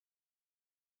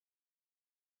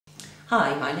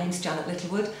Hi, my name's Janet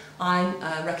Littlewood. I'm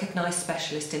a recognised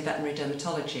specialist in veterinary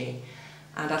dermatology,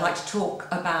 and I'd like to talk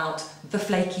about the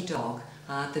flaky dog,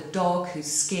 the dog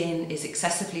whose skin is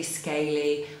excessively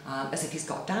scaly, as if he's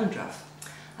got dandruff.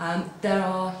 There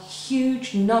are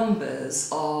huge numbers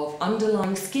of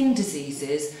underlying skin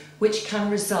diseases which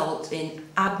can result in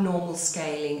abnormal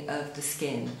scaling of the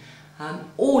skin.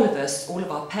 All of us, all of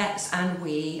our pets and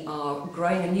we are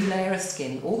growing a new layer of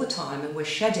skin all the time, and we're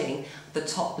shedding the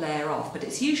top layer off, but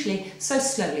it's usually so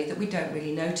slowly that we don't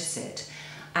really notice it.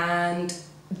 And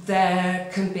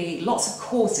there can be lots of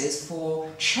causes for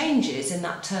changes in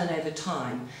that turnover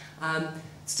time.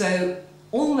 So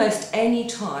almost any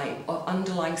type of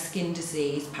underlying skin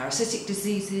disease, parasitic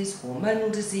diseases,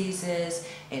 hormonal diseases,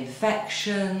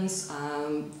 infections,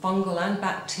 fungal and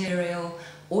bacterial,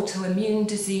 autoimmune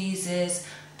diseases,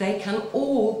 they can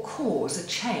all cause a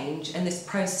change in this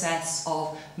process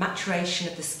of maturation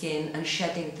of the skin and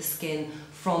shedding of the skin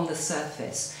from the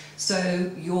surface.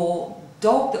 So your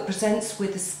dog that presents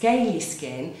with a scaly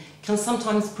skin can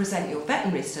sometimes present your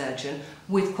veterinary surgeon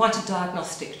with quite a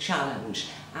diagnostic challenge,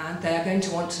 and they are going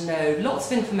to want to know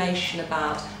lots of information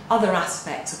about other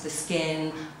aspects of the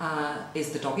skin. Is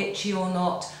the dog itchy or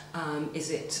not?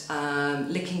 Is it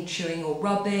licking, chewing or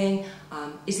rubbing?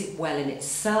 Is it well in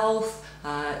itself?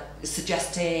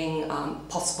 Suggesting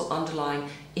possible underlying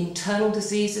internal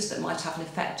diseases that might have an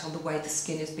effect on the way the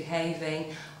skin is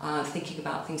behaving, thinking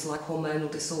about things like hormonal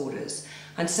disorders.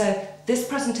 And so this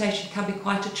presentation can be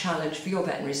quite a challenge for your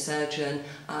veterinary surgeon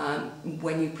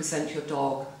when you present your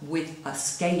dog with a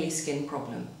scaly skin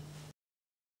problem.